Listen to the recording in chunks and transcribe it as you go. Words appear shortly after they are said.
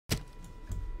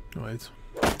Right.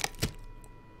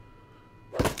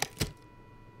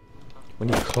 We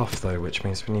need cloth though, which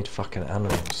means we need fucking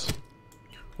animals.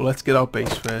 Well, let's get our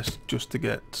base first, just to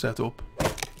get set up.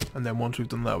 And then once we've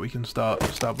done that, we can start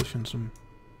establishing some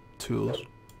tools.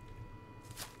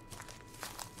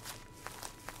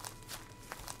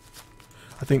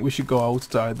 I think we should go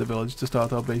outside the village to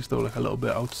start our base though, like a little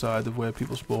bit outside of where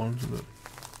people spawn.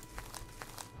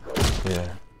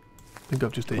 Yeah. I think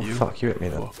I've just hit you. Fuck, you hit me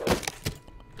then.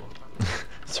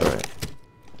 Sorry.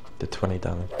 Did 20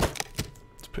 damage.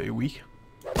 It's pretty weak.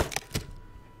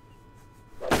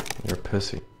 You're a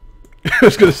pussy. I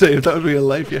was gonna say, if that was real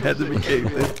life, your head would be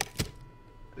caved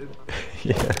in.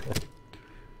 Yeah.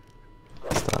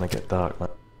 It's starting to get dark, man.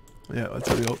 Yeah, I'll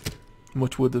tell you what.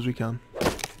 Much wood as we can.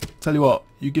 Tell you what,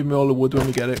 you give me all the wood when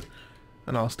we get it,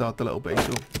 and I'll start the little base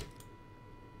up.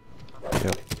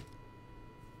 Yep.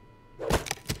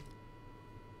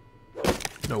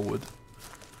 No wood.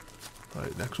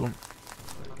 Right, next one.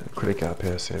 Quickly get up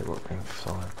here, see what we can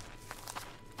find.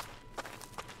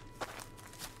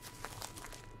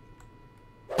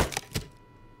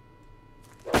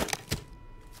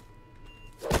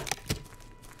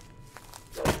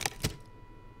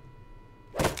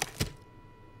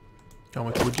 How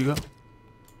much wood you got?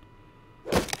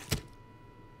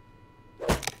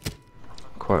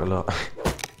 Quite a lot.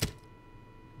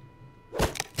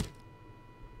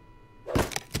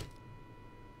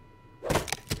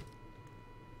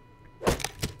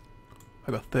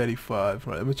 I got 35.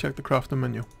 Right, let me check the crafting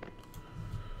menu.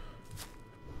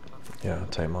 Yeah, I'll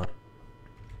take mine.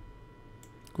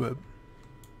 Good.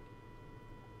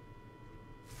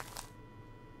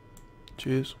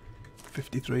 Cheers.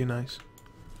 53, nice.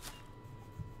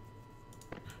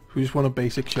 We just want a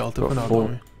basic shelter for now,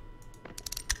 don't we?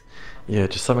 Yeah,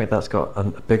 just something that's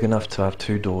got big enough to have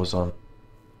 2 doors on.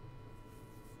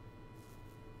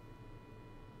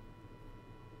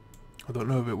 I don't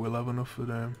know if it will have enough for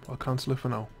them. I'll cancel it for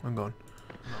now. Hang on.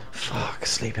 Fuck,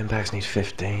 sleeping bags need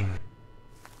 15.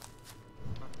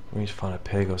 We need to find a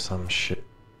pig or some shit.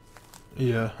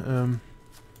 Yeah,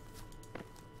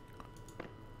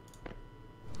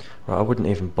 Right, I wouldn't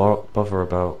even bother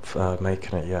about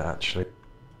making it yet, actually.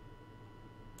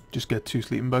 just get 2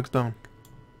 sleeping bags down.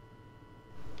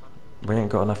 We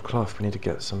ain't got enough cloth, we need to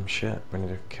get some shit. We need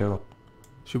to kill.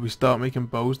 Should we start making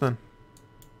bows then?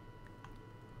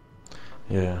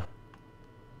 Yeah.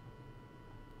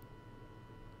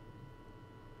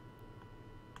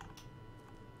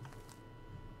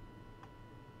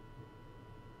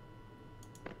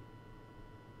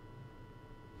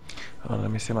 Oh,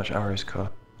 let me see how much arrows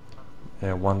cost.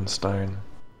 Yeah, 1 stone.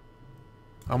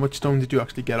 How much stone did you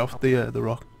actually get off the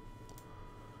rock?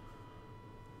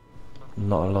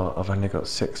 Not a lot. I've only got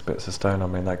 6 bits of stone. I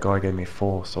mean, that guy gave me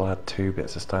 4, so I had 2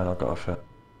 bits of stone I got off it.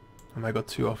 And I got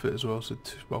 2 off it as well, so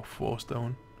about 4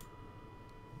 stone.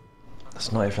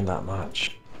 That's not even that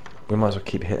much. We might as well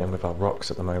keep hitting with our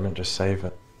rocks at the moment, just save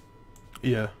it.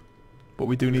 Yeah, but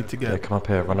we do need to get... Yeah, come up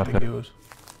here, run up here. Yours.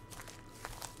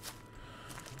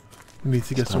 We need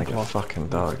to get some It's cloth. fucking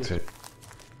dark, too.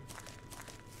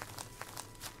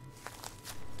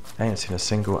 I ain't seen a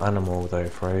single animal, though,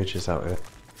 for ages out here.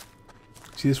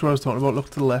 See, this is what I was talking about. Look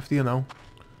to the left here now.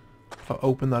 How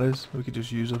open that is. We could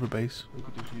just use it for base.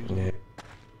 Yeah.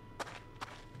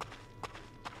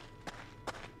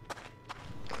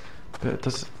 But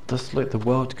does like the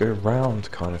world go round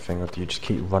kind of thing, or do you just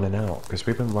keep running out? Because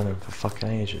we've been running for fucking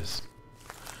ages.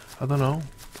 I don't know.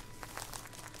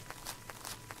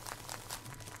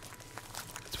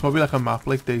 It's probably like a map,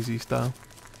 like DayZ style.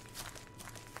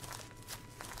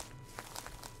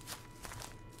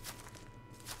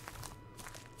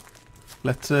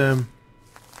 Let's how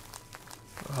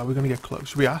are we gonna get close?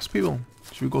 Should we ask people?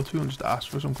 Should we go through and just ask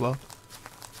for some cloth?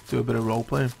 Do a bit of role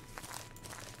playing.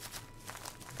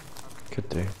 Could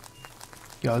do.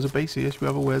 Yeah, there's a base here. Should we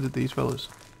have a word with these fellas?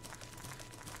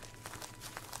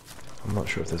 I'm not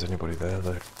sure if there's anybody there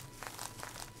though.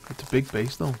 It's a big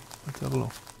base though. Let's have a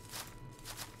look.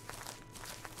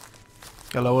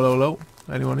 Hello, hello, hello.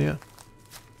 Anyone here?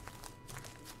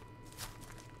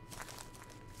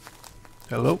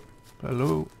 Hello?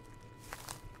 Hello?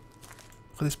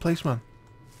 Look at this place, man.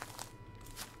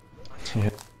 Yeah.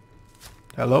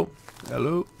 Hello?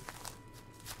 Hello?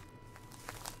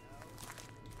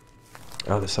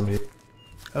 Oh, there's somebody.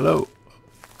 Hello?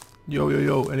 Yo, yo,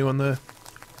 yo. Anyone there?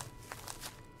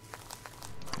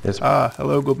 Yes. Ah,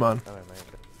 hello, good man.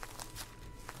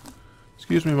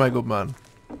 Excuse me, my good man.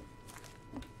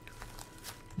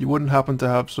 You wouldn't happen to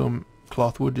have some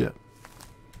cloth, would you?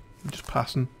 I'm just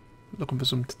passing, looking for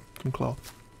some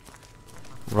cloth.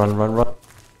 Run, run, run.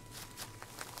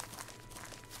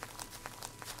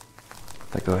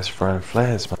 That guy's throwing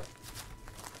flares, man.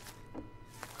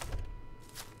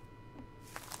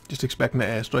 Just expecting an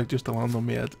airstrike just to land on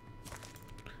my head.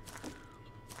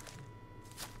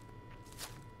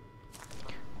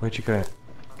 Where'd you go?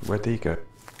 Where'd he go?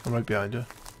 I'm right behind you.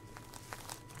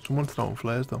 Someone's throwing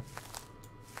flares though.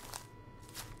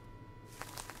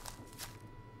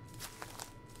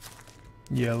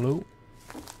 Yellow.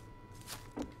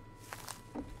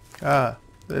 Ah,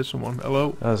 there's someone.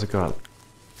 Hello. There's a guy.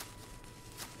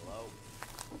 Hello?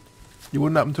 You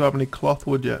wouldn't happen to have any cloth,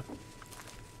 would you?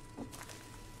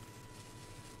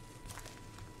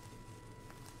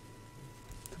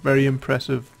 It's a very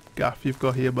impressive gaff you've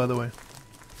got here, by the way.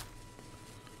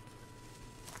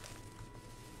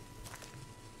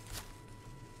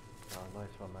 Oh, nice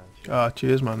one, man. Ah,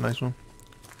 cheers, man. Nice one.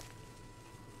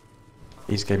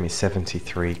 He's gave me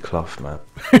 73 cloth, man.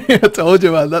 I told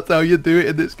you, man. That's how you do it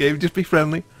in this game. Just be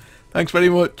friendly. Thanks very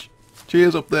much.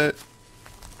 Cheers up there.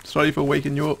 Sorry for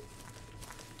waking you up.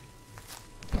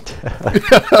 If you've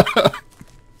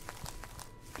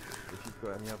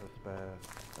got any other spare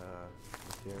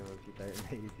materials you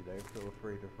don't need, feel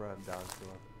free to throw them down to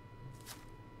us.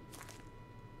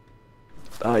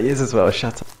 Oh, he is as well,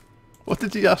 shut up. What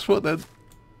did you ask for then?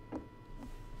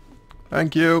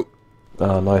 Thank you.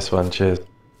 Oh, nice one, cheers.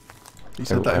 He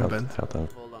said that in bed. Well done.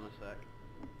 Hold on a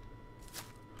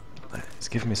sec. He's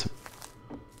giving me some...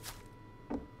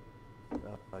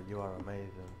 you are amazing,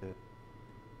 dude.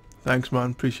 Thanks,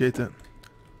 man. Appreciate it.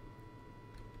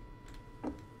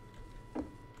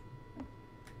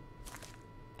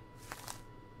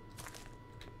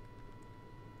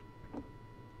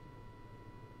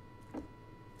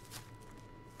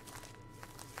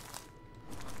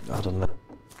 I don't know.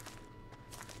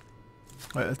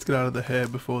 Right, let's get out of the hair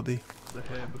before the...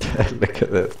 Look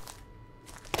at this.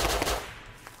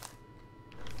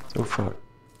 Oh, fuck.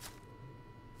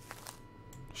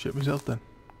 Shit myself then.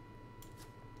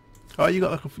 Oh, you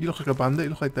got like you look like a bandit. You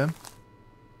look like them.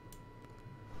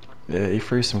 Yeah, he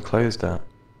threw some clothes down.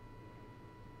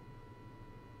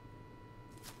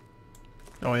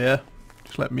 Oh yeah.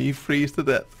 Just let me freeze to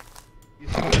death.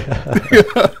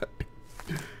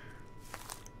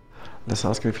 Let's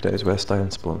ask him if he knows where stone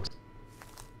spawns.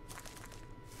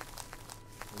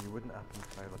 You wouldn't happen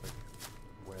to know like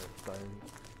where stone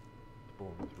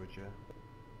spawns, would you?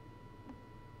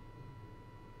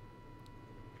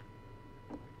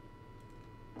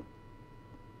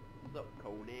 What's up,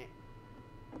 Coney?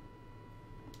 Do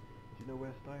you know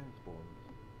where stone spawns?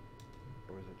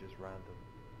 Or is it just random?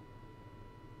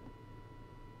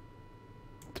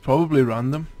 It's probably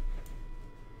random.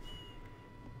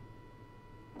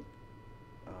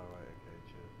 Oh, right, okay,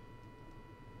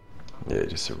 cheers. Yeah,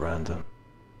 just a random.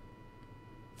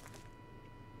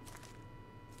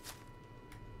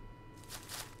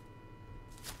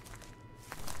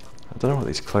 I don't know what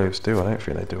these clothes do, I don't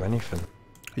think they do anything.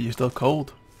 Are you still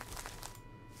cold?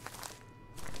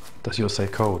 Does yours say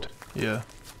cold? Yeah.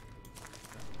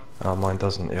 Oh, mine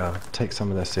doesn't, yeah. Take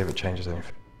some of this, see if it changes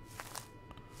anything.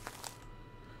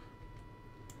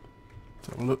 Let's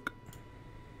have a look.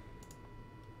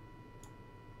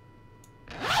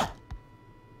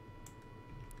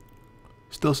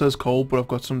 Still says cold, but I've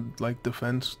got some like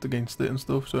defense against it and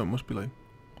stuff, so it must be like...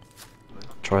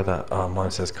 Try that. Oh,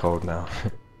 mine says cold now.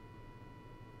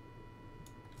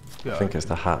 Yeah, I think it's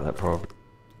the hat that probably...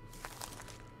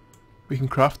 we can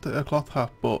craft a cloth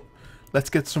hat, but let's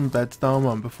get some beds down,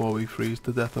 man, before we freeze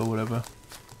to death or whatever.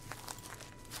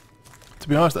 To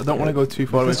be honest, I don't want to go too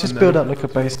far away. Let's just build up like a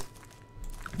base.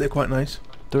 They're quite nice.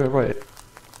 Do it right.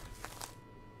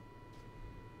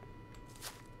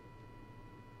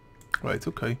 Right,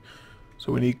 okay.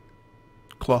 So we need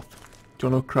cloth. Do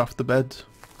you want to craft the beds?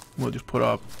 We'll just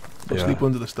we'll Yeah. sleep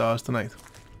under the stars tonight.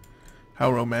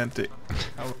 How romantic.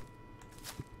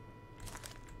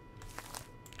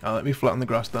 Let me flatten the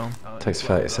grass down. Takes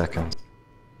 30 seconds.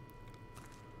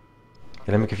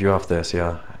 Yeah, let me give you half this,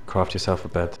 yeah. Craft yourself a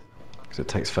bed. Because it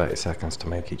takes 30 seconds to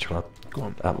make each one. Go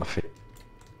on. At my feet.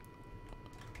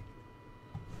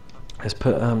 Let's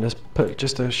put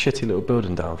just a shitty little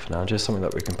building down for now, just something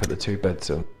that we can put the two beds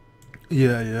in.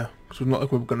 Yeah, yeah. So it's not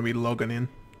like we're going to be logging in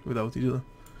without each other.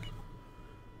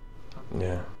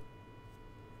 Yeah.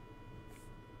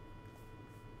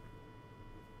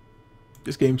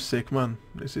 This game's sick, man.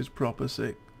 This is proper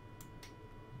sick.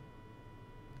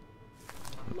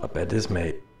 My bed is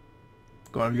made.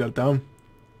 Go on, have you got it down?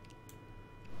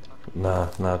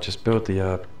 Nah, just build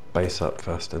the base up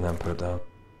first and then put it down.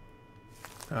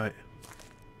 Alright.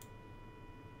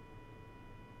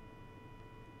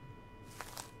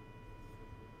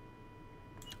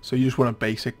 So you just want a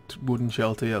basic wooden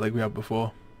shelter, yeah, like we had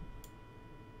before?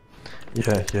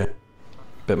 Yeah, yeah.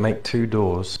 But make 2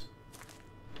 doors.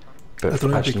 I But don't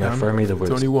think actually, we no, can. throw me the It's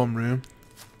woods. only one room.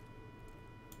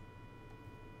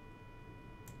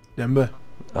 Remember?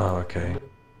 Oh, okay.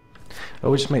 Oh,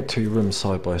 we'll just make 2 rooms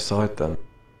side by side then.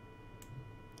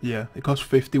 Yeah, it costs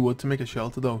 50 wood to make a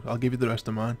shelter though. I'll give you the rest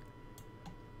of mine.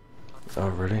 Oh,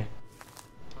 really?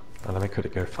 Oh, let me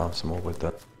quickly go farm some more wood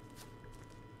then.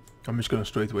 I'm just gonna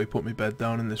straight away put my bed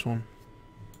down in this one.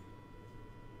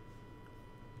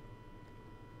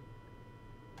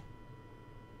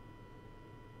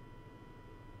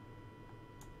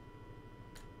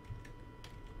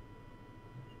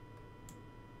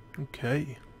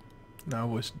 Okay.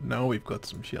 Now we've got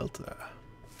some shelter.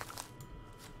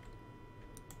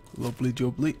 Lovely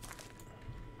jubbly.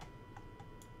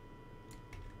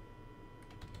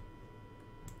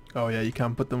 Oh yeah, you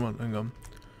can put them on. Hang on.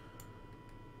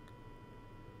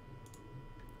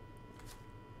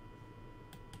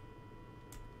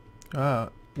 Ah,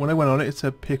 when I went on it, it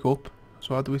said pick up.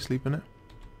 So how do we sleep in it?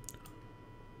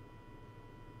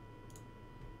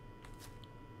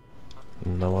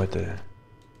 No idea.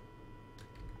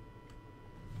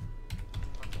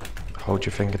 Hold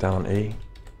your finger down, E.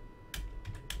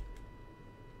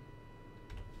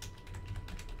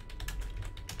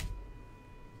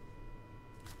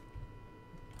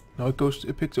 No,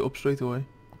 it picks it up straight away.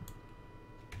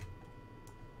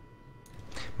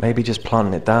 Maybe just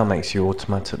planting it down makes you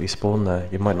automatically spawn there.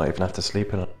 You might not even have to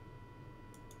sleep in it.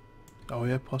 Oh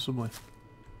yeah, possibly.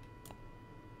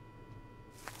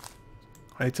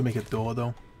 I need to make a door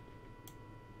though.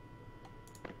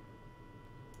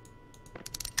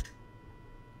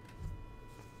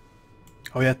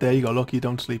 Oh yeah, there you go. Look, you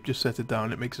don't sleep. Just set it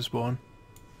down. It makes a spawn.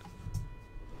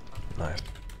 Nice.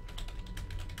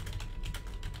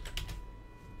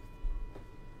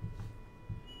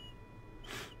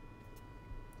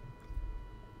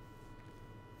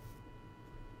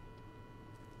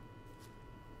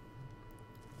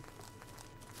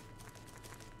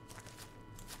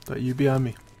 That you behind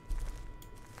me?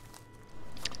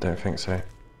 Don't think so.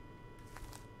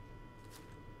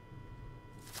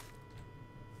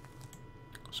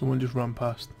 Someone just ran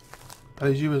past. That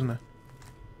is you, isn't it?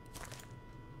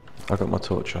 I got my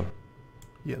torch on.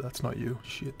 Yeah, that's not you.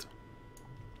 Shit.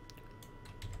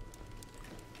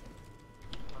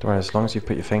 Don't worry, as long as you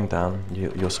put your thing down,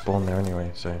 you'll spawn there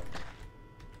anyway, so...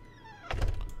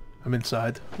 I'm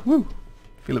inside. Woo!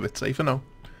 Feel a bit safer now.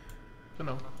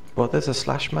 Well, there's a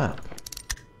slash map.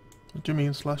 What do you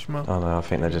mean slash map? Oh no, I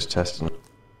think they're just testing it.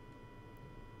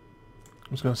 I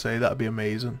was gonna say that'd be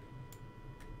amazing.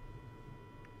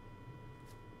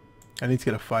 I need to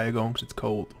get a fire going because it's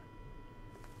cold. Do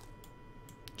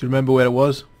you remember where it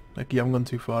was? Like, you haven't gone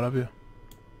too far, have you?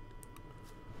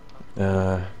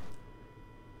 I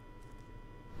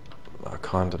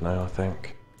kinda know, I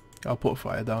think. I'll put a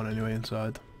fire down anyway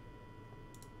inside.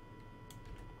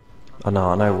 Oh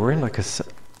no, I know, we're in like a... Come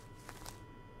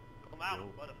out,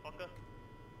 motherfucker.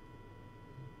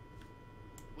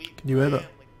 Can you hear that?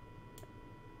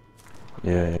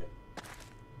 Yeah, yeah.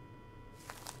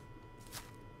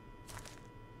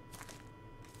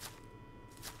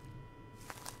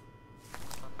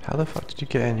 How the fuck did you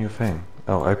get in your thing?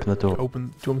 Oh, open the door.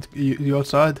 Open. Do you want me to? You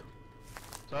outside?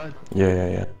 Yeah, yeah,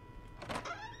 yeah.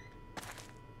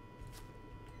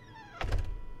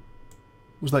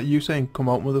 Was that you saying, come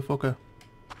out, motherfucker?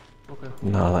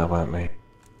 No, that weren't me.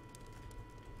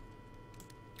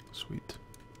 Sweet.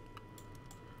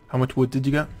 How much wood did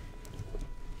you get?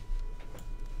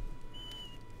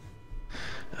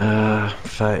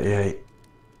 38.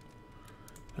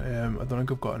 I don't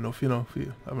think I've got enough, you know, for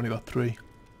you. I've only got 3.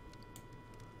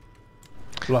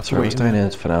 We'll have to So we're wait staying in.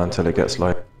 in for now until it gets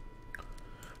light.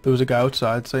 There was a guy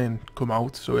outside saying, come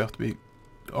out, so we have to be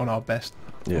on our best.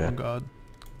 Yeah. On guard.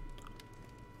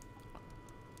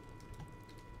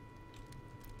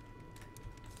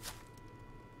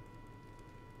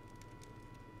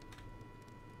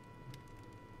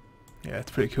 Yeah,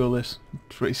 it's pretty cool, this.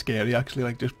 It's pretty scary, actually,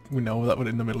 like, just, we know that we're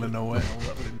in the middle of nowhere.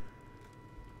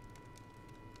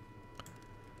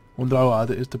 Wonder how hard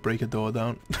it is to break a door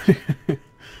down. I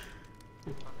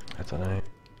don't know.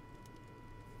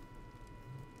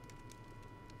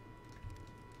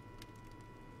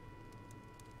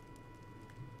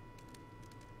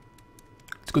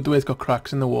 It's good the way it's got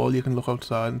cracks in the wall, you can look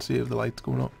outside and see if the light's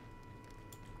going up.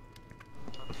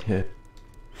 Yeah.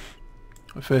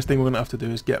 The first thing we're going to have to do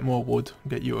is get more wood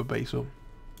and get you a base up.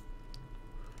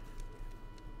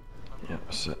 Yeah,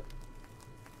 that's it.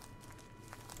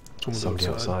 Someone's Somebody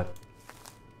outside.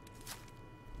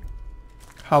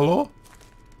 Hello?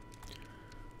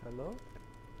 Hello?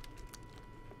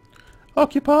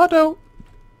 Occupado!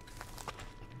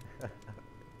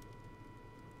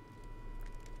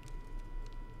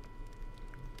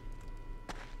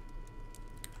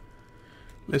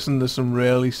 Listen, there's some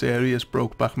really serious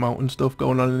Brokeback Mountain stuff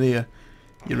going on in here.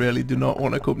 You really do not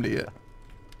want to come near.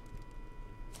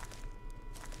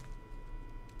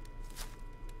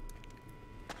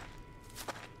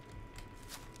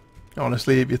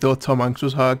 Honestly, if you thought Tom Hanks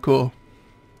was hardcore,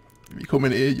 if you come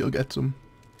in here, you'll get some.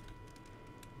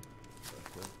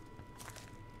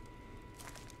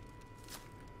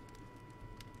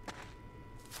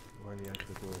 Where do you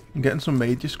actually do it? I'm getting some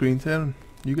major screen tearing.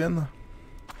 You getting that?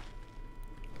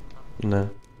 No.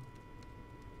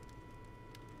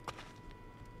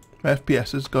 My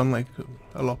FPS has gone like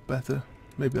a lot better.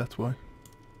 Maybe that's why.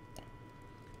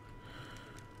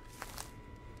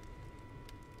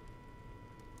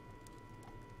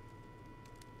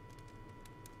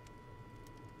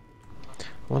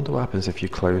 I wonder what happens if you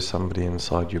close somebody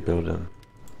inside your building.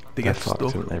 They They're get fucked,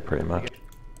 stuck. aren't they, pretty much?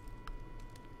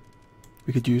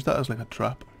 We could use that as like a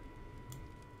trap.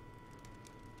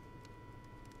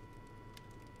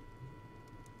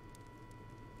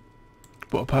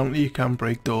 But apparently you can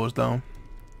break doors down.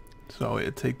 So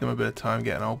it'd take them a bit of time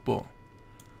getting out, but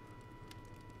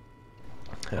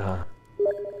Yeah.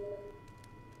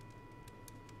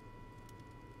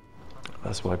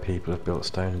 That's why people have built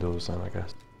stone doors then, I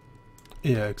guess.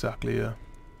 yeah, exactly, yeah.